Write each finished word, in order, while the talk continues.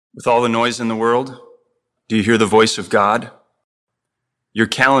With all the noise in the world, do you hear the voice of God? Your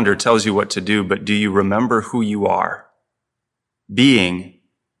calendar tells you what to do, but do you remember who you are? Being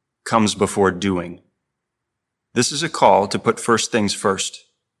comes before doing. This is a call to put first things first.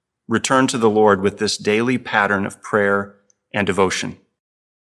 Return to the Lord with this daily pattern of prayer and devotion.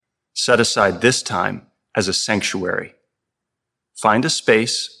 Set aside this time as a sanctuary. Find a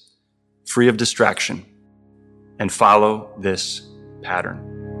space free of distraction and follow this pattern.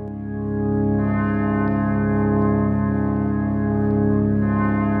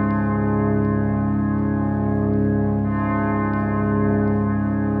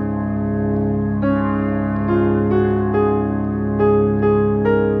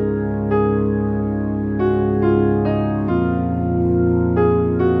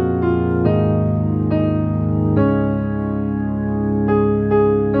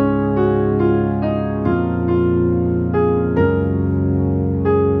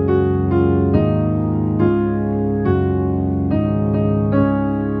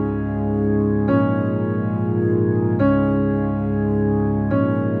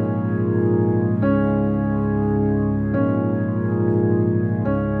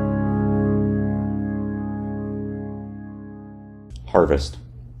 Harvest.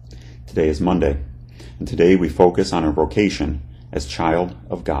 Today is Monday, and today we focus on our vocation as child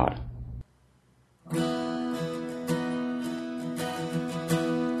of God.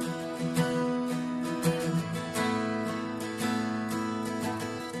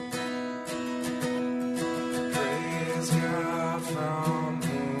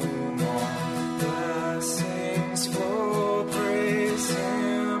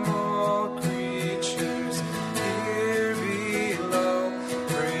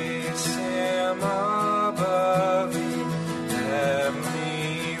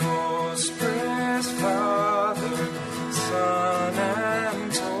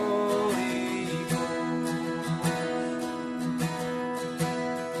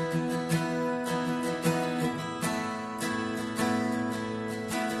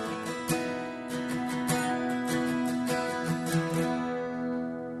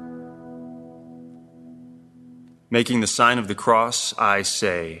 Making the sign of the cross, I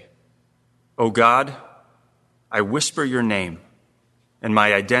say, O God, I whisper your name, and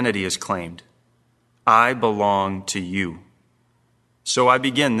my identity is claimed. I belong to you. So I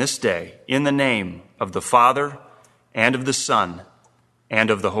begin this day in the name of the Father, and of the Son, and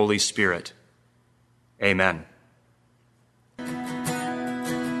of the Holy Spirit. Amen.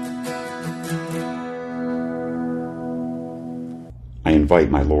 I invite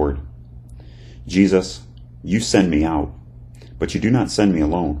my Lord. Jesus, you send me out, but you do not send me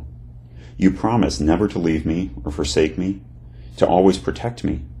alone. You promise never to leave me or forsake me, to always protect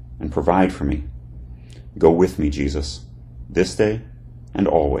me and provide for me. Go with me, Jesus, this day and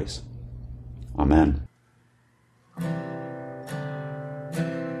always. Amen.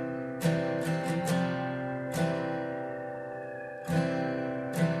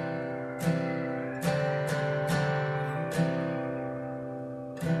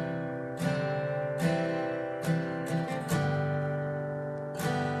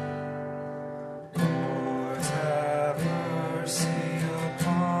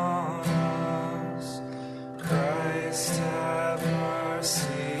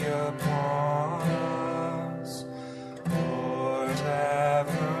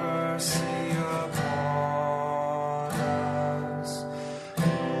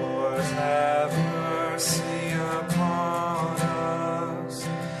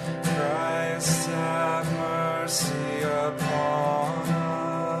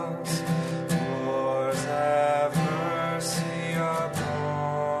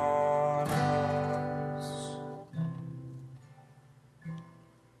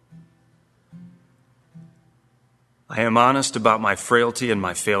 I am honest about my frailty and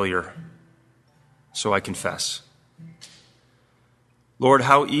my failure, so I confess. Lord,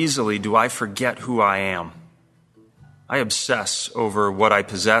 how easily do I forget who I am? I obsess over what I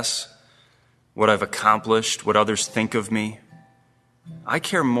possess, what I've accomplished, what others think of me. I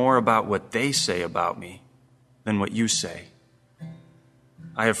care more about what they say about me than what you say.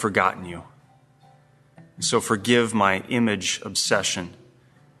 I have forgotten you. So forgive my image obsession.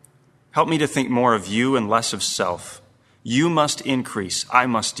 Help me to think more of you and less of self. You must increase, I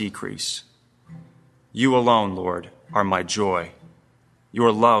must decrease. You alone, Lord, are my joy.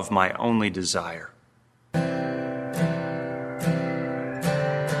 Your love, my only desire.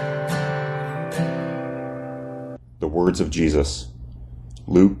 The words of Jesus.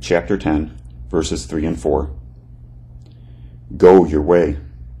 Luke chapter 10, verses 3 and 4. Go your way.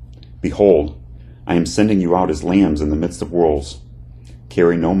 Behold, I am sending you out as lambs in the midst of wolves.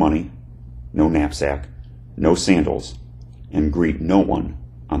 Carry no money, no knapsack, no sandals, and greet no one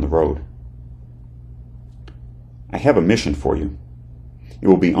on the road. I have a mission for you. It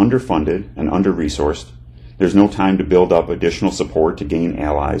will be underfunded and under-resourced. There's no time to build up additional support to gain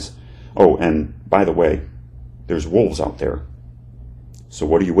allies. Oh, and by the way, there's wolves out there. So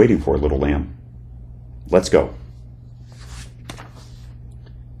what are you waiting for, little lamb? Let's go.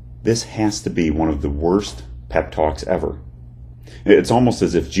 This has to be one of the worst pep talks ever. It's almost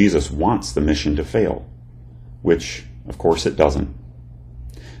as if Jesus wants the mission to fail, which, of course, it doesn't.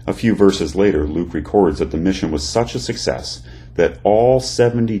 A few verses later, Luke records that the mission was such a success that all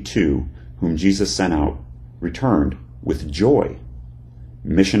 72 whom Jesus sent out returned with joy.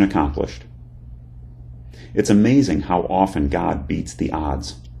 Mission accomplished. It's amazing how often God beats the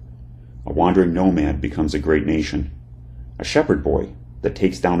odds. A wandering nomad becomes a great nation. A shepherd boy that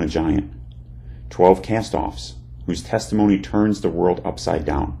takes down a giant. 12 cast-offs whose testimony turns the world upside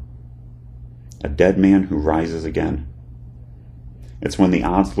down. A dead man who rises again. It's when the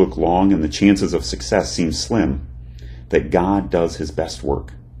odds look long and the chances of success seem slim that God does his best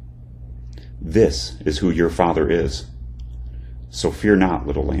work. This is who your Father is. So fear not,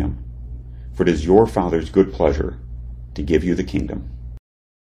 little lamb, for it is your Father's good pleasure to give you the kingdom.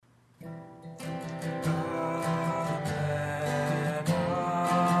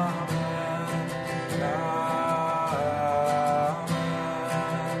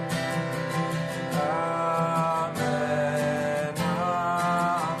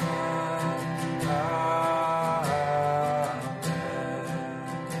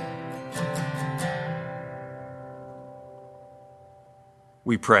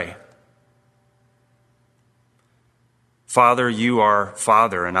 We pray. Father, you are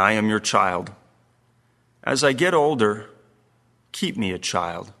Father, and I am your child. As I get older, keep me a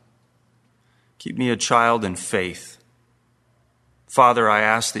child. Keep me a child in faith. Father, I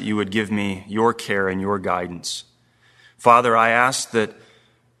ask that you would give me your care and your guidance. Father, I ask that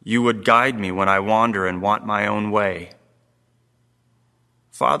you would guide me when I wander and want my own way.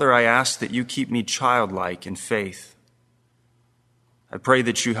 Father, I ask that you keep me childlike in faith. I pray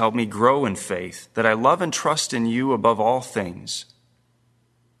that you help me grow in faith, that I love and trust in you above all things.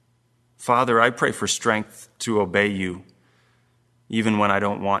 Father, I pray for strength to obey you, even when I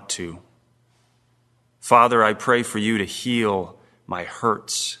don't want to. Father, I pray for you to heal my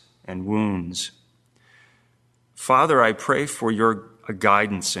hurts and wounds. Father, I pray for your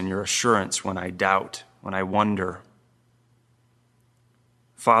guidance and your assurance when I doubt, when I wonder.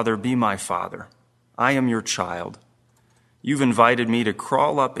 Father, be my Father. I am your child. You've invited me to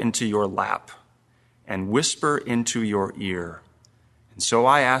crawl up into your lap and whisper into your ear. And so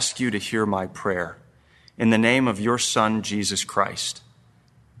I ask you to hear my prayer. In the name of your Son, Jesus Christ.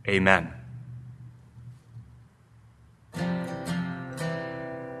 Amen.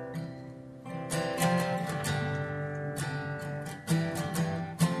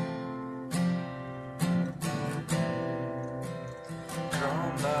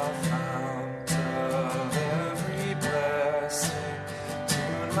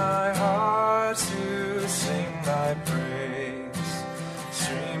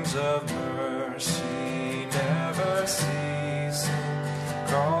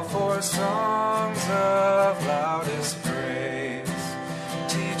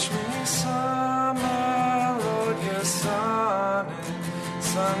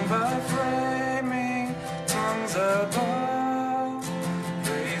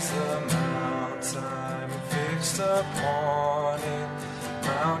 Upon it,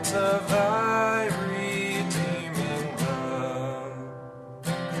 Mount of